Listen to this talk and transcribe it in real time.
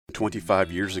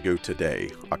25 years ago today,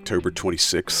 October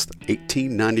 26,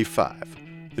 1895,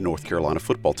 the North Carolina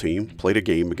football team played a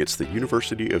game against the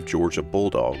University of Georgia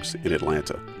Bulldogs in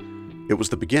Atlanta. It was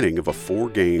the beginning of a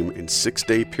 4-game and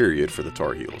 6-day period for the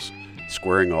Tar Heels,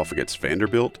 squaring off against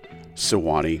Vanderbilt,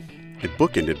 Sewanee, and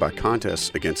bookended by contests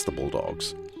against the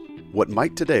Bulldogs. What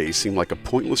might today seem like a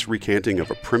pointless recanting of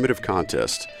a primitive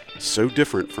contest, so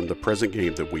different from the present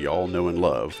game that we all know and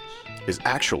love, is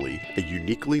actually a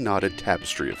uniquely knotted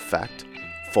tapestry of fact,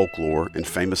 folklore, and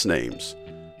famous names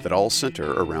that all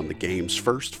center around the game's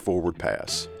first forward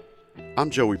pass. I'm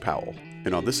Joey Powell,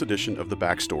 and on this edition of The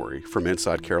Backstory from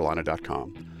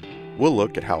InsideCarolina.com, we'll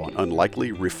look at how an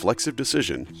unlikely reflexive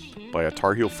decision by a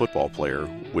Tar Heel football player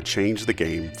would change the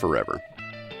game forever.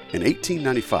 In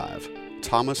 1895,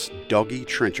 Thomas "Doggy"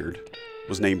 Trenchard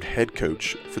was named head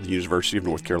coach for the University of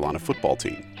North Carolina football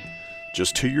team,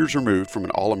 just 2 years removed from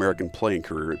an All-American playing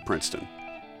career at Princeton.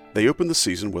 They opened the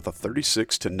season with a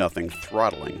 36-0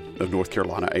 throttling of North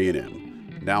Carolina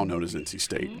A&M, now known as NC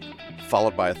State,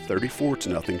 followed by a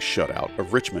 34-0 shutout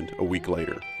of Richmond a week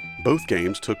later. Both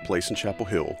games took place in Chapel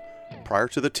Hill prior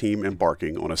to the team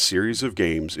embarking on a series of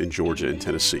games in Georgia and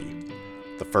Tennessee.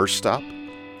 The first stop,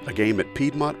 a game at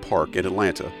Piedmont Park in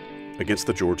Atlanta against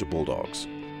the Georgia Bulldogs.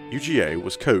 UGA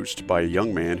was coached by a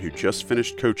young man who just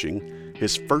finished coaching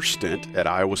his first stint at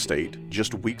Iowa State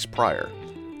just weeks prior,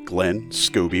 Glenn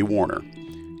 "Scobie" Warner.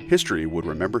 History would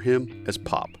remember him as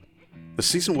Pop. The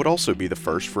season would also be the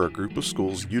first for a group of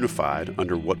schools unified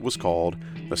under what was called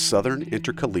the Southern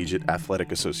Intercollegiate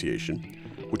Athletic Association,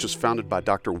 which was founded by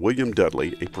Dr. William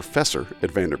Dudley, a professor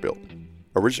at Vanderbilt.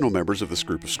 Original members of this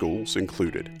group of schools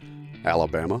included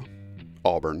Alabama,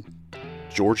 Auburn,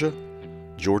 Georgia,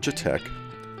 Georgia Tech,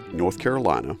 North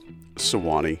Carolina,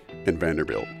 Sewanee, and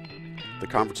Vanderbilt. The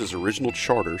conference's original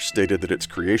charter stated that its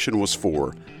creation was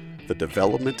for the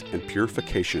development and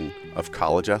purification of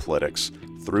college athletics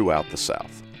throughout the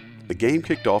South. The game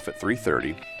kicked off at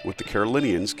 3:30 with the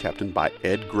Carolinians captained by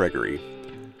Ed Gregory.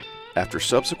 After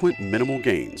subsequent minimal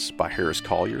gains by Harris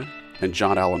Collier and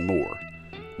John Allen Moore,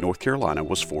 North Carolina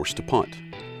was forced to punt.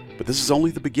 But this is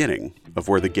only the beginning of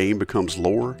where the game becomes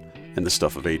lore and the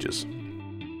stuff of ages.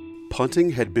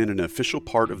 Punting had been an official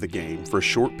part of the game for a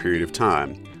short period of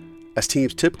time, as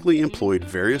teams typically employed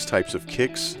various types of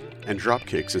kicks and drop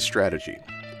kicks as strategy.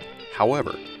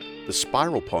 However, the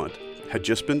spiral punt had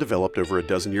just been developed over a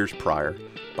dozen years prior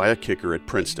by a kicker at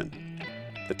Princeton.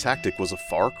 The tactic was a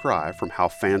far cry from how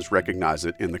fans recognize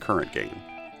it in the current game.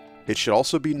 It should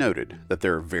also be noted that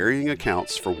there are varying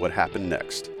accounts for what happened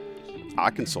next. I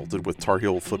consulted with Tar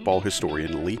Heel football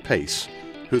historian Lee Pace,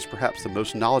 who is perhaps the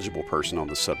most knowledgeable person on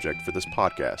the subject for this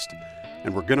podcast,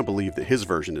 and we're going to believe that his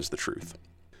version is the truth.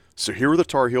 So here are the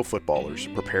Tar Heel footballers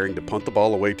preparing to punt the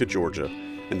ball away to Georgia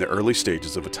in the early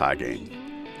stages of a tie game.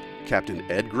 Captain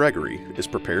Ed Gregory is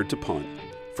prepared to punt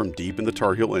from deep in the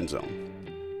Tar Heel end zone.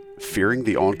 Fearing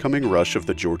the oncoming rush of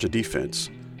the Georgia defense,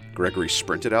 Gregory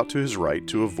sprinted out to his right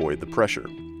to avoid the pressure.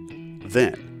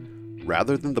 Then,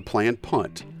 rather than the planned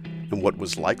punt, and what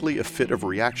was likely a fit of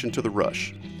reaction to the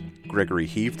rush, Gregory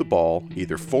heaved the ball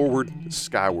either forward,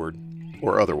 skyward,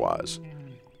 or otherwise.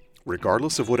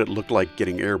 Regardless of what it looked like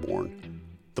getting airborne,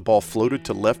 the ball floated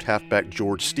to left halfback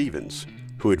George Stevens,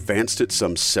 who advanced it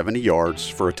some 70 yards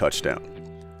for a touchdown.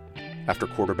 After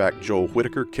quarterback Joel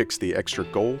Whitaker kicks the extra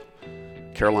goal,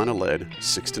 Carolina led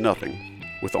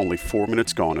 6-0, with only 4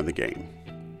 minutes gone in the game.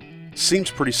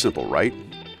 Seems pretty simple, right?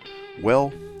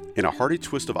 Well, in a hearty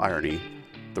twist of irony,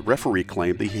 the referee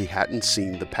claimed that he hadn't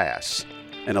seen the pass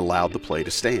and allowed the play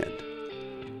to stand.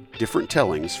 Different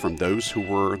tellings from those who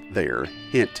were there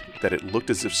hint that it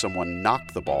looked as if someone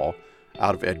knocked the ball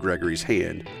out of Ed Gregory's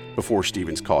hand before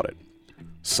Stevens caught it.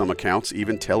 Some accounts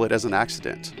even tell it as an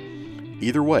accident.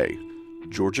 Either way,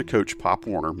 Georgia coach Pop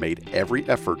Warner made every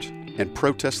effort and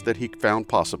protest that he found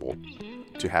possible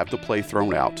to have the play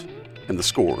thrown out and the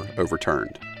score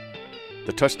overturned.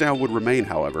 The touchdown would remain,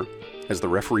 however, as the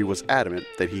referee was adamant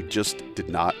that he just did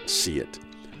not see it.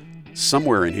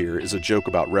 Somewhere in here is a joke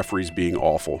about referees being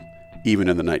awful, even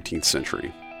in the 19th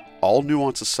century. All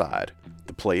nuance aside,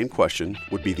 the play in question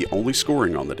would be the only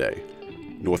scoring on the day.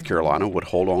 North Carolina would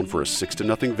hold on for a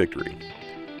 6-0 victory.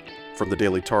 From the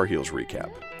Daily Tar Heels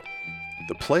recap.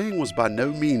 The playing was by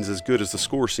no means as good as the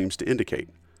score seems to indicate.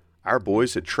 Our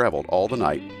boys had traveled all the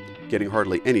night, getting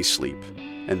hardly any sleep,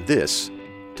 and this,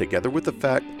 together with the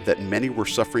fact that many were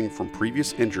suffering from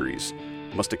previous injuries,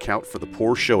 must account for the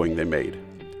poor showing they made.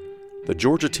 The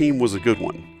Georgia team was a good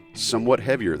one, somewhat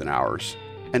heavier than ours,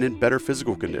 and in better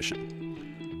physical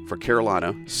condition. For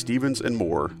Carolina, Stevens and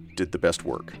Moore did the best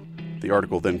work. The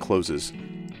article then closes,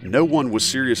 "No one was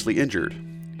seriously injured.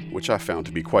 which I found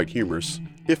to be quite humorous,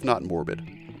 if not morbid.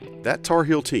 That Tar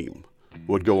Heel team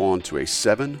would go on to a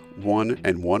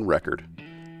 7-1-1 record,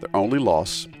 their only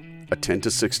loss a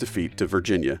 10-6 defeat to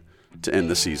Virginia to end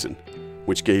the season,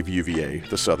 which gave UVA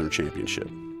the Southern Championship.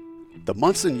 The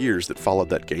months and years that followed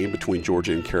that game between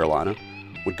Georgia and Carolina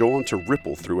would go on to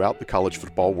ripple throughout the college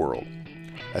football world,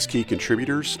 as key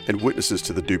contributors and witnesses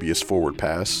to the dubious forward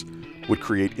pass would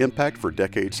create impact for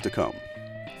decades to come.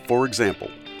 For example,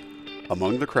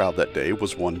 among the crowd that day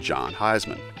was one John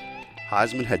Heisman.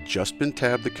 Heisman had just been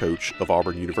tabbed the coach of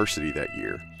Auburn University that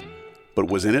year, but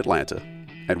was in Atlanta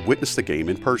and witnessed the game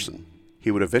in person.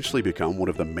 He would eventually become one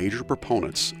of the major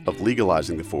proponents of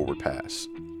legalizing the forward pass.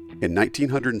 In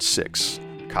 1906,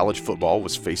 college football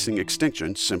was facing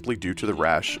extinction simply due to the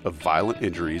rash of violent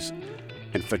injuries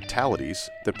and fatalities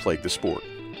that plagued the sport.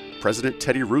 President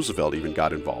Teddy Roosevelt even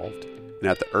got involved, and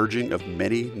at the urging of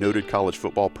many noted college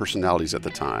football personalities at the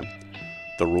time,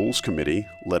 the Rules Committee,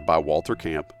 led by Walter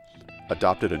Camp,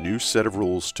 adopted a new set of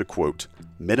rules to, quote,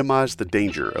 minimize the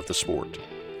danger of the sport.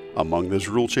 Among those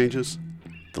rule changes,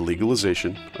 the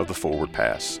legalization of the forward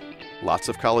pass. Lots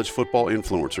of college football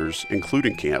influencers,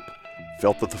 including Camp,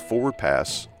 felt that the forward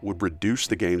pass would reduce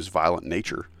the game's violent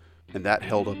nature, and that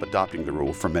held up adopting the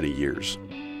rule for many years.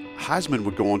 Heisman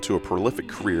would go on to a prolific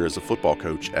career as a football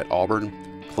coach at Auburn,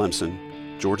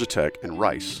 Clemson, Georgia Tech, and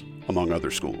Rice, among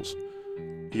other schools.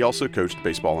 He also coached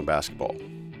baseball and basketball.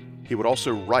 He would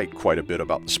also write quite a bit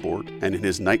about the sport, and in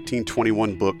his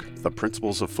 1921 book, The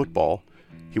Principles of Football,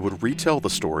 he would retell the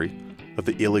story of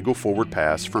the illegal forward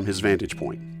pass from his vantage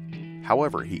point.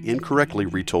 However, he incorrectly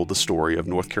retold the story of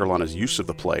North Carolina's use of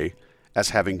the play as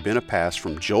having been a pass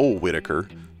from Joel Whitaker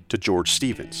to George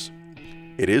Stevens.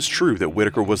 It is true that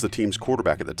Whitaker was the team's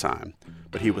quarterback at the time,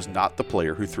 but he was not the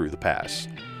player who threw the pass.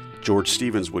 George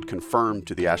Stevens would confirm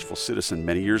to the Asheville Citizen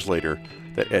many years later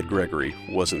that Ed Gregory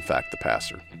was in fact the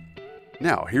passer.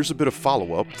 Now, here's a bit of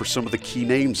follow-up for some of the key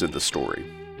names in the story.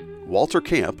 Walter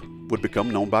Camp would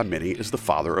become known by many as the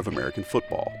father of American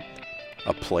football.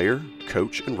 A player,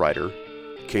 coach, and writer,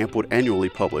 Camp would annually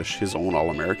publish his own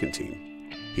All-American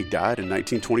team. He died in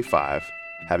 1925,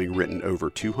 having written over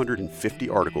 250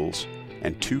 articles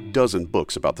and 24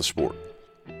 books about the sport.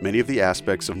 Many of the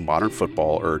aspects of modern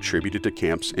football are attributed to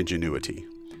Camp's ingenuity.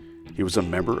 He was a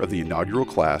member of the inaugural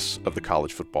class of the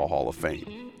College Football Hall of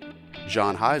Fame.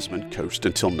 John Heisman coached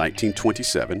until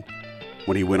 1927,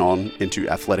 when he went on into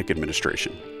athletic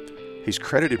administration. He's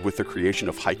credited with the creation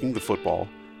of hiking the football,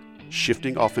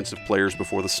 shifting offensive players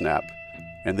before the snap,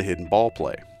 and the hidden ball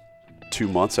play. 2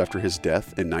 months after his death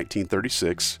in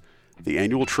 1936, the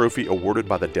annual trophy awarded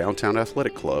by the Downtown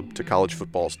Athletic Club to college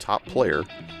football's top player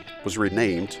was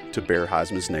renamed to bear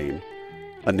Heisman's name,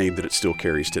 a name that it still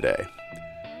carries today.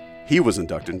 He was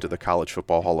inducted into the College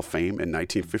Football Hall of Fame in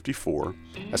 1954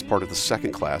 as part of the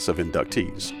second class of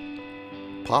inductees.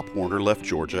 Pop Warner left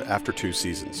Georgia after 2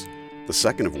 seasons, the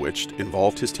second of which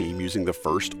involved his team using the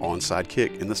first onside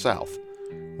kick in the South.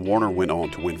 Warner went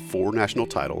on to win 4 national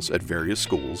titles at various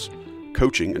schools,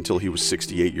 coaching until he was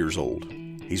 68 years old.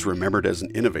 He's remembered as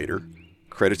an innovator,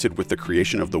 credited with the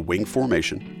creation of the wing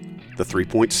formation, the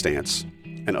three-point stance,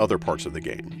 and other parts of the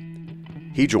game.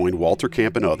 He joined Walter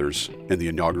Camp and others in the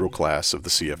inaugural class of the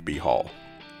CFB Hall.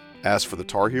 As for the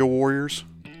Tar Heel Warriors,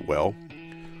 well,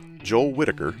 Joel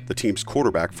Whitaker, the team's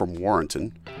quarterback from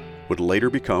Warrenton, would later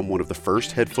become one of the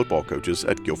first head football coaches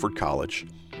at Guilford College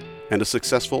and a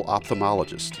successful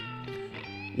ophthalmologist.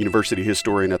 University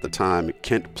historian at the time,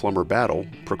 Kent Plummer Battle,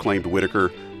 proclaimed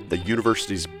Whitaker the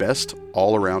university's best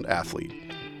all-around athlete,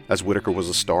 as Whitaker was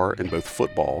a star in both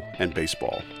football and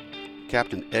baseball.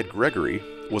 Captain Ed Gregory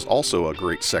was also a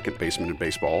great second baseman in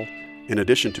baseball, in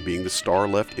addition to being the star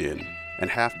left in and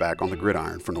halfback on the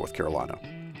gridiron for North Carolina.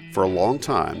 For a long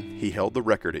time, he held the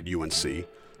record at UNC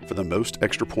for the most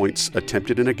extra points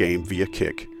attempted in a game via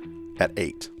kick at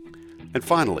 8. And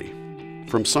finally,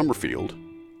 from Summerfield,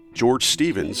 George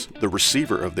Stevens, the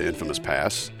receiver of the infamous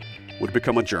pass, would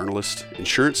become a journalist,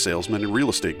 insurance salesman, and real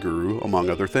estate guru, among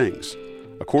other things.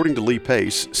 According to Lee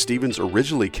Pace, Stevens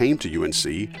originally came to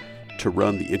UNC to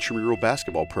run the intramural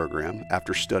basketball program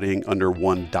after studying under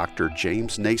one Dr.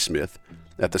 James Naismith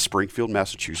at the Springfield,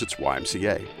 Massachusetts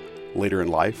YMCA. Later in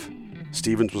life,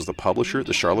 Stevens was the publisher at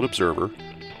the Charlotte Observer,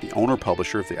 the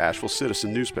owner-publisher of the Asheville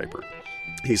Citizen newspaper.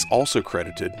 He's also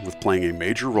credited with playing a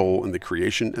major role in the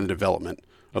creation and the development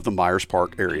of the Myers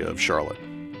Park area of Charlotte.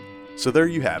 So there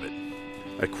you have it,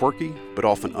 a quirky but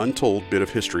often untold bit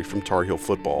of history from Tar Heel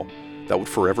football that would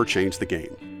forever change the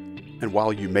game. And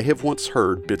while you may have once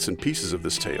heard bits and pieces of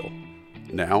this tale,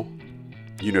 now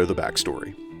you know the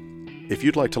backstory. If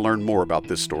you'd like to learn more about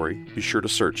this story, be sure to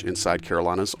search Inside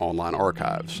Carolina's online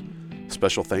archives.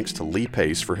 Special thanks to Lee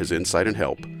Pace for his insight and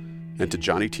help, and to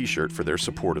Johnny T-Shirt for their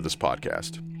support of this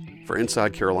podcast. For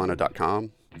InsideCarolina.com,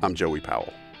 I'm Joey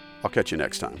Powell. I'll catch you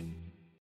next time.